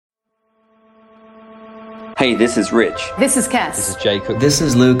Hey, this is Rich. This is Cass. This is Jacob. This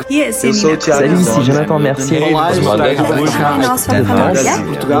is Luke. Yes, Eu sou o Tiago. Salut, ici Jonathan Mercier. Olá, eu sou o Tiago.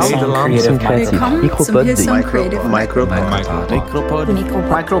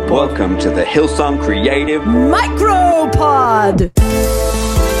 Micropod. Welcome to the Hillsong Creative Micropod.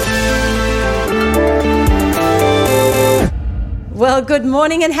 Well, good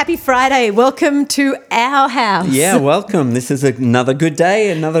morning and happy Friday. Welcome to our house. Yeah, welcome. This is another good day,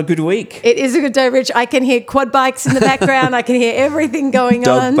 another good week. It is a good day, Rich. I can hear quad bikes in the background. I can hear everything going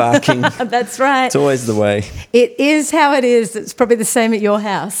on. Dog barking. That's right. It's always the way. It is how it is. It's probably the same at your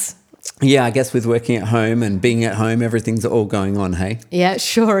house. Yeah, I guess with working at home and being at home, everything's all going on, hey? Yeah, it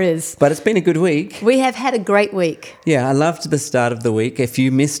sure is. But it's been a good week. We have had a great week. Yeah, I loved the start of the week. If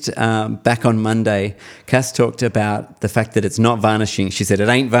you missed back on Monday, Cass talked about the fact that it's not varnishing. She said it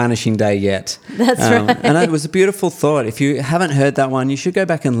ain't varnishing day yet. That's right. And it was a beautiful thought. If you haven't heard that one, you should go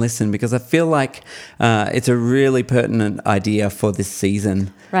back and listen because I feel like it's a really pertinent idea for this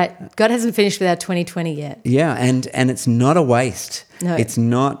season. Right. God hasn't finished with our 2020 yet. Yeah, and it's not a waste. No. It's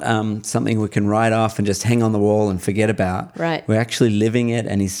not something we can write off and just hang on the wall and forget about. Right. We're actually living it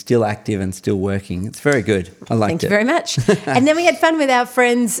and he's still active and still working. It's very good. I liked it. Thank you very much. And then we had fun with our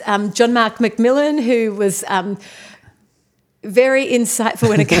friends, John Mark McMillan, who was very insightful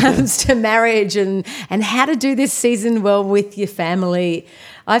when it comes to marriage and how to do this season well with your family.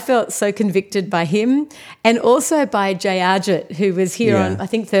 I felt so convicted by him and also by Jay Argett, who was here on, I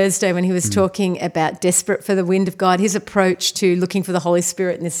think, Thursday when he was talking about desperate for the wind of God. His approach to looking for the Holy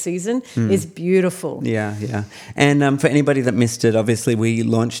Spirit in this season is beautiful. Yeah, yeah. And for anybody that missed it, obviously we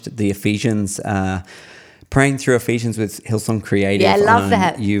launched the Ephesians Praying Through Ephesians with Hillsong Creative. Yeah, I love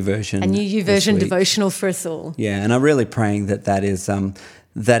that. YouVersion. A new YouVersion devotional for us all. Yeah, and I'm really praying that is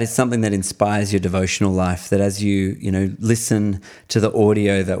something that inspires your devotional life, that as you listen to the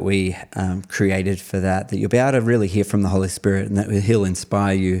audio that we created for that you'll be able to really hear from the Holy Spirit and that He'll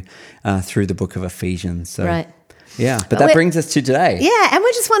inspire you through the book of Ephesians. So, right. Yeah, but that brings us to today. Yeah, and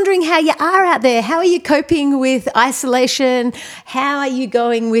we're just wondering how you are out there. How are you coping with isolation? How are you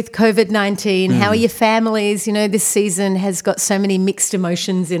going with COVID-19? How are your families? You know, this season has got so many mixed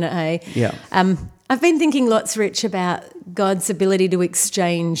emotions in it, hey? Yeah. I've been thinking lots, Rich, about God's ability to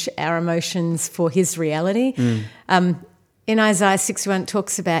exchange our emotions for His reality. In Isaiah 61, it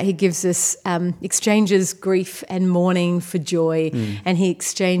talks about He gives us exchanges grief and mourning for joy, and He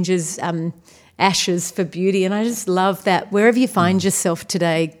exchanges ashes for beauty. And I just love that wherever you find yourself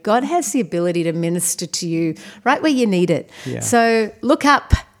today, God has the ability to minister to you right where you need it. Yeah. So look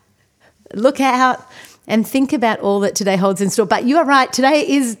up, look out, and think about all that today holds in store. But you are right, today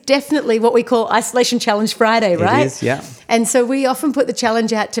is definitely what we call Isolation Challenge Friday, right? It is, yeah. And so we often put the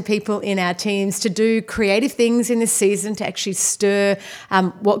challenge out to people in our teams to do creative things in this season to actually stir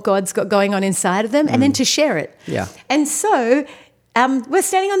what God's got going on inside of them and then to share it. Yeah. And so we're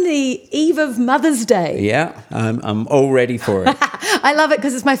standing on the eve of Mother's Day. Yeah, I'm all ready for it. I love it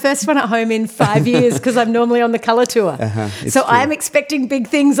because it's my first one at home in 5 years because I'm normally on the colour tour. So true. I'm expecting big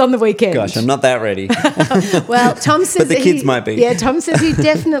things on the weekend. Gosh, I'm not that ready. Well, Tom says but the kids might be. Yeah, Tom says he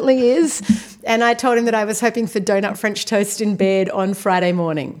definitely is. And I told him that I was hoping for donut French toast in bed on Friday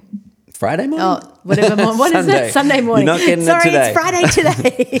morning. Friday morning? Oh, whatever morning. What is it? Sunday morning. You're not getting Sorry, it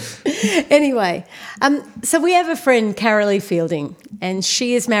today. It's Friday today. Anyway, so we have a friend, Carolee Fielding, and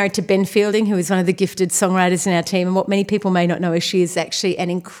she is married to Ben Fielding, who is one of the gifted songwriters in our team. And what many people may not know is she is actually an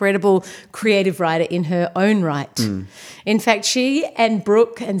incredible creative writer in her own right. In fact, she and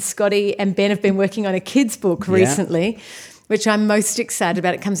Brooke and Scotty and Ben have been working on a kids' book recently, which I'm most excited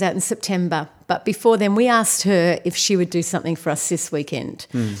about. It comes out in September. But before then, we asked her if she would do something for us this weekend.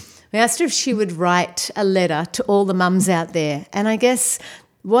 We asked her if she would write a letter to all the mums out there. And I guess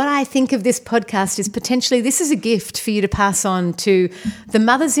what I think of this podcast is potentially this is a gift for you to pass on to the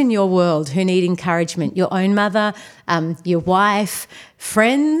mothers in your world who need encouragement, your own mother, your wife,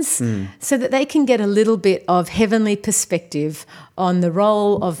 friends, so that they can get a little bit of heavenly perspective on the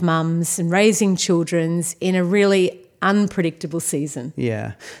role of mums and raising children in a really unpredictable season.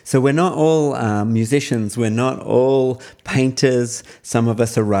 Yeah. So we're not all musicians. We're not all painters. Some of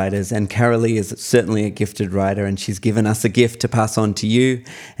us are writers. And Carolee is certainly a gifted writer. And she's given us a gift to pass on to you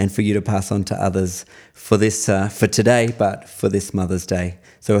and for you to pass on to others for this, for today, but for this Mother's Day.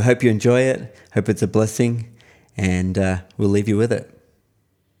 So I hope you enjoy it. Hope it's a blessing. And we'll leave you with it.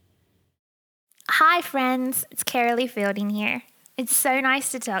 Hi, friends. It's Carolee Fielding here. It's so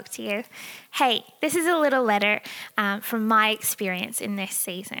nice to talk to you. Hey, this is a little letter from my experience in this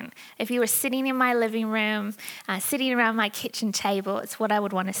season. If you were sitting in my living room, sitting around my kitchen table, it's what I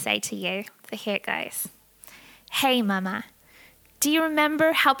would want to say to you. So here it goes. Hey, Mama. Do you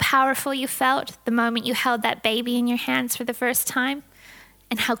remember how powerful you felt the moment you held that baby in your hands for the first time?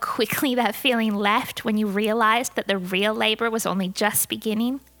 And how quickly that feeling left when you realized that the real labor was only just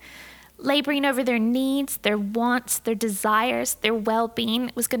beginning? Laboring over their needs, their wants, their desires, their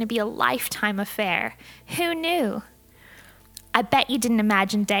well-being was going to be a lifetime affair. Who knew? I bet you didn't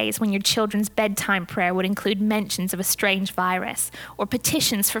imagine days when your children's bedtime prayer would include mentions of a strange virus or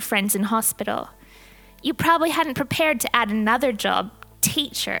petitions for friends in hospital. You probably hadn't prepared to add another job,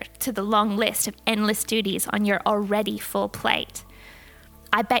 teacher, to the long list of endless duties on your already full plate.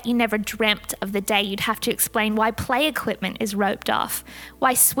 I bet you never dreamt of the day you'd have to explain why play equipment is roped off,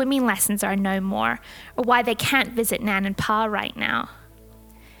 why swimming lessons are no more, or why they can't visit Nan and Pa right now.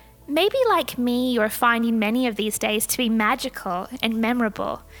 Maybe like me, you're finding many of these days to be magical and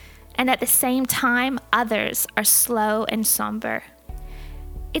memorable, and at the same time, others are slow and somber.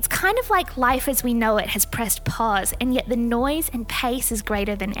 It's kind of like life as we know it has pressed pause, and yet the noise and pace is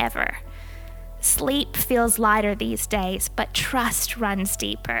greater than ever. Sleep feels lighter these days, but trust runs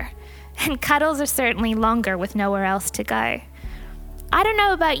deeper, and cuddles are certainly longer with nowhere else to go. I don't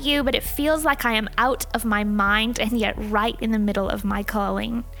know about you, but it feels like I am out of my mind and yet right in the middle of my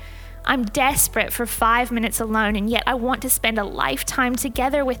calling. I'm desperate for 5 minutes alone, and yet I want to spend a lifetime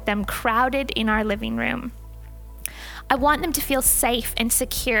together with them, crowded in our living room. I want them to feel safe and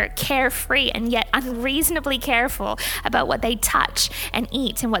secure, carefree, and yet unreasonably careful about what they touch and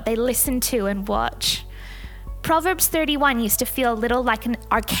eat and what they listen to and watch. Proverbs 31 used to feel a little like an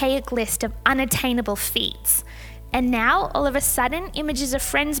archaic list of unattainable feats. And now, all of a sudden, images of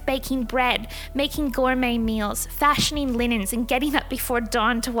friends baking bread, making gourmet meals, fashioning linens, and getting up before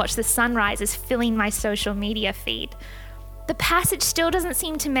dawn to watch the sunrise is filling my social media feed. The passage still doesn't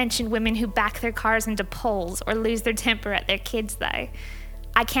seem to mention women who back their cars into poles or lose their temper at their kids, though.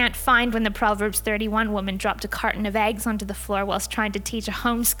 I can't find when the Proverbs 31 woman dropped a carton of eggs onto the floor whilst trying to teach a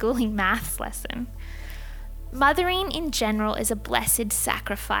homeschooling maths lesson. Mothering in general is a blessed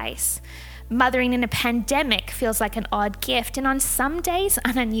sacrifice. Mothering in a pandemic feels like an odd gift, and on some days,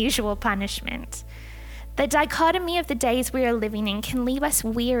 an unusual punishment. The dichotomy of the days we are living in can leave us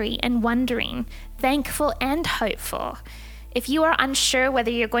weary and wondering, thankful and hopeful. If you are unsure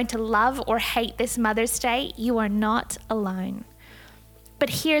whether you're going to love or hate this Mother's Day, you are not alone. But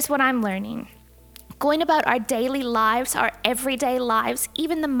here's what I'm learning. Going about our daily lives, our everyday lives,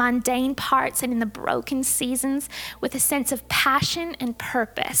 even the mundane parts and in the broken seasons, with a sense of passion and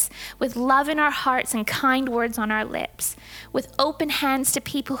purpose, with love in our hearts and kind words on our lips, with open hands to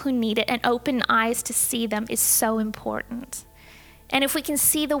people who need it and open eyes to see them is so important. And if we can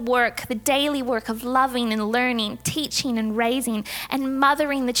see the work, the daily work of loving and learning, teaching and raising, and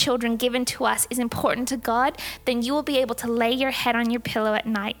mothering the children given to us is important to God, then you will be able to lay your head on your pillow at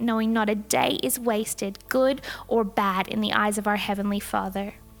night knowing not a day is wasted, good or bad, in the eyes of our Heavenly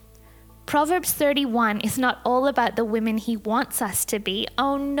Father. Proverbs 31 is not all about the women He wants us to be.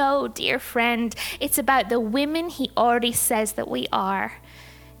 Oh no, dear friend, it's about the women He already says that we are.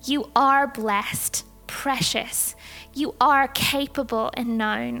 You are blessed, precious. You are capable and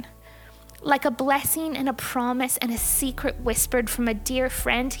known. Like a blessing and a promise and a secret whispered from a dear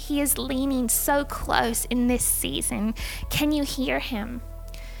friend, He is leaning so close in this season. Can you hear Him?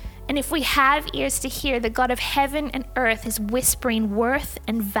 And if we have ears to hear, the God of heaven and earth is whispering worth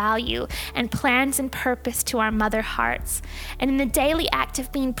and value and plans and purpose to our mother hearts. And in the daily act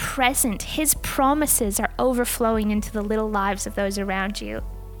of being present, His promises are overflowing into the little lives of those around you.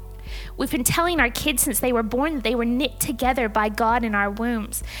 We've been telling our kids since they were born that they were knit together by God in our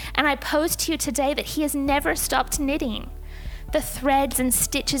wombs. And I pose to you today that He has never stopped knitting. The threads and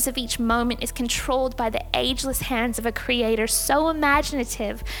stitches of each moment is controlled by the ageless hands of a Creator so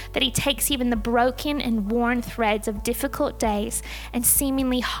imaginative that He takes even the broken and worn threads of difficult days and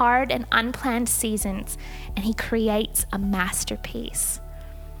seemingly hard and unplanned seasons, and He creates a masterpiece.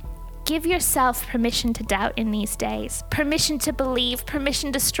 Give yourself permission to doubt in these days, permission to believe,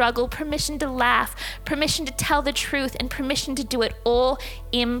 permission to struggle, permission to laugh, permission to tell the truth, and permission to do it all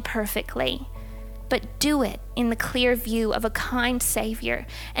imperfectly. But do it in the clear view of a kind Savior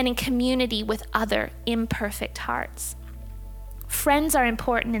and in community with other imperfect hearts. Friends are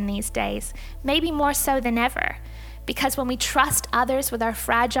important in these days, maybe more so than ever, because when we trust others with our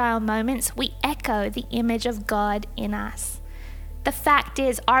fragile moments, we echo the image of God in us. The fact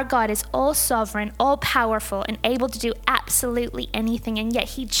is, our God is all sovereign, all powerful, and able to do absolutely anything, and yet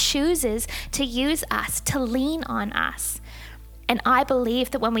He chooses to use us, to lean on us. And I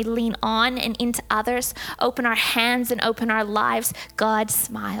believe that when we lean on and into others, open our hands and open our lives, God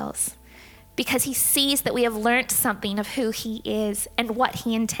smiles. because he sees that we have learnt something of who he is and what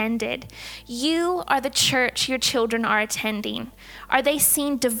he intended. You are the church your children are attending. Are they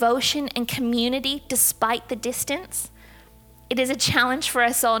seeing devotion and community despite the distance? It is a challenge for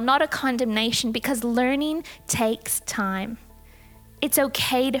us all, not a condemnation, because learning takes time. It's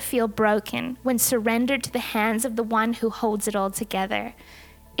okay to feel broken when surrendered to the hands of the one who holds it all together.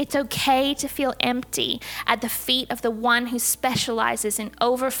 It's okay to feel empty at the feet of the one who specializes in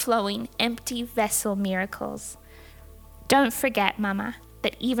overflowing empty vessel miracles. Don't forget, Mama,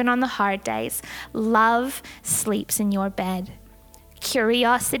 that even on the hard days, love sleeps in your bed.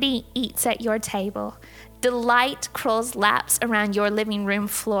 Curiosity eats at your table. Delight crawls laps around your living room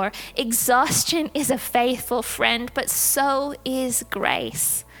floor. Exhaustion is a faithful friend, but so is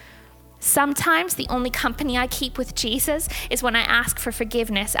grace. Sometimes the only company I keep with Jesus is when I ask for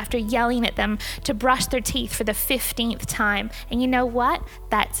forgiveness after yelling at them to brush their teeth for the 15th time. And you know what?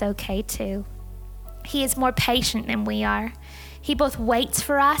 That's okay too. He is more patient than we are. He both waits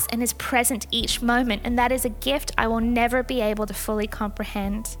for us and is present each moment, and that is a gift I will never be able to fully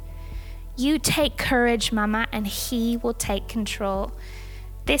comprehend. You take courage, Mama, and he will take control.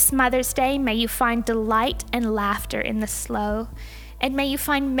 This Mother's Day, may you find delight and laughter in the slow. And may you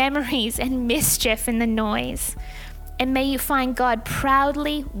find memories and mischief in the noise. And may you find God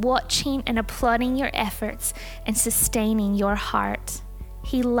proudly watching and applauding your efforts and sustaining your heart.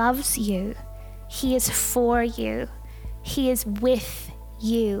 He loves you. He is for you. He is with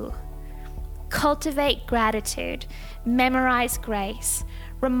you. Cultivate gratitude. Memorize grace.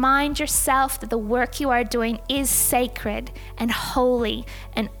 Remind yourself that the work you are doing is sacred and holy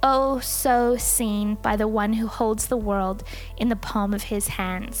and oh so seen by the one who holds the world in the palm of his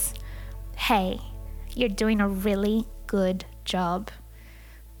hands. Hey, you're doing a really good job.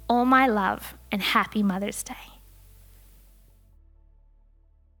 All my love and happy Mother's Day.